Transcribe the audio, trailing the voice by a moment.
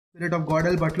spirit of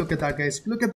Gordel, but look at that, guys.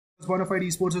 Look at Bonafide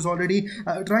Esports is already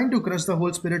trying to crush the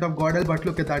whole spirit of Gordel, but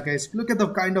look at that, guys. Look at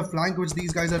the kind of flank which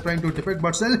these guys are trying to depict,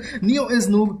 but still Neyoo is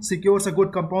noob, secures a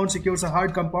good compound, secures a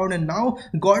hard compound, and now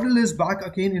Gordel is back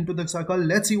again into the circle.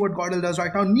 Let's see what Gordel does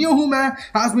right now. Neyoo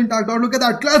has been tagged out. Look at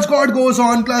that. Clutch God goes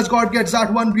on. Clutch God gets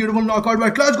that one beautiful knockout,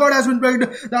 but Clutch God has been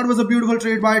picked. That was a beautiful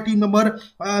trade by team number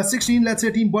 16. Let's say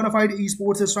team Bonafide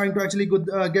Esports is trying to actually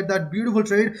get that beautiful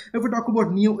trade. If we talk about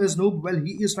Neyoo is noob, well,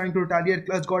 he is trying to retaliate.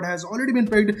 Clutch God has already been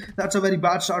picked. That's a very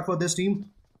bad start for this team.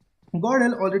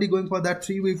 Gordel already going for that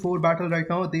 3v4 battle right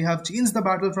now. They have changed the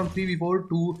battle from 3v4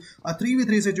 to a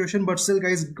 3v3 situation, but still,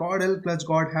 guys, Clutch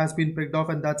God has been picked off,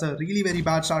 and that's a really very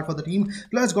bad start for the team.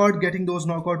 Clutch God getting those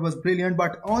knockout was brilliant,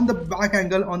 but on the back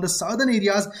angle, on the southern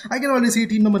areas, I can already see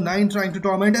team number 9 trying to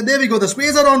torment, and there we go. The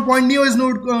space are on point. Neyoo is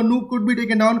noob could be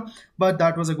taken down, but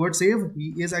that was a good save.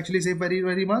 He is actually saved very,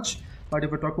 very much. But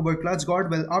if we talk about Clutch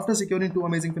God, well, after securing 2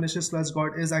 amazing finishes, Clutch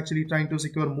God is actually trying to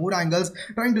secure more angles,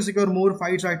 trying to secure more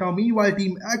fights right now. Meanwhile,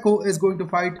 Team Echo is going to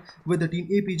fight with the Team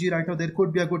APG right now. There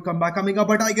could be a good comeback coming up,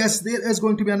 but I guess there is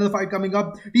going to be another fight coming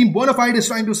up. Team Bonafide is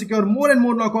trying to secure more and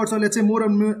more knockouts, so let's say more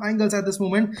and more angles at this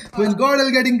moment. With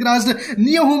Gordel getting crushed,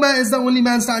 Neyoo is the only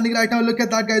man standing right now. Look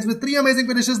at that, guys. With 3 amazing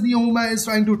finishes, Neyoo is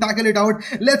trying to tackle it out.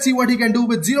 Let's see what he can do.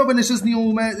 With 0 finishes,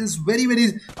 Neyoo is very,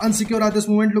 very unsecure at this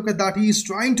moment. Look at that. He is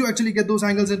trying to actually get those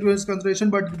angles into his consideration,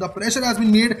 but the pressure has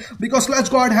been made because Clutch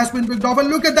God has been picked off. And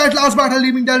look at that last battle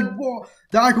leaving dealt. Whoa,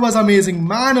 that was amazing,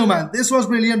 man. Oh man, this was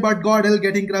brilliant. But Gordel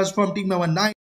getting crushed from team number 9.